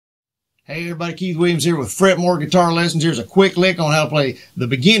Hey everybody, Keith Williams here with Fret More Guitar Lessons. Here's a quick lick on how to play the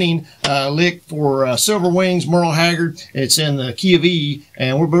beginning lick for Silver Wings, Merle Haggard. It's in the key of E,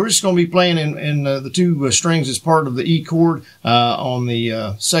 and we're just going to be playing in the two strings as part of the E chord on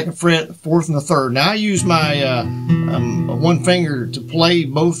the second fret, fourth, and the third. Now I use my one finger to play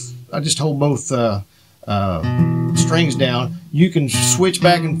both. I just hold both strings down. You can switch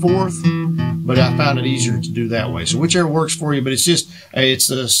back and forth, but I found it easier to do that way. So whichever works for you, but it's just, it's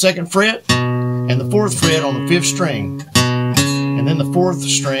the second fret and the fourth fret on the fifth string, and then the fourth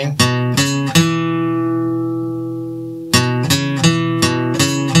string,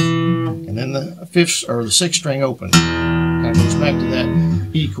 and then the fifth or the sixth string open. That goes back to that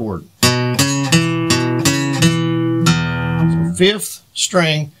E chord. So fifth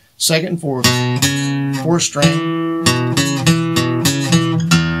string, second and fourth string.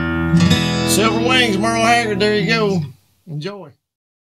 Silver Wings, Merle Haggard, there you go. Enjoy.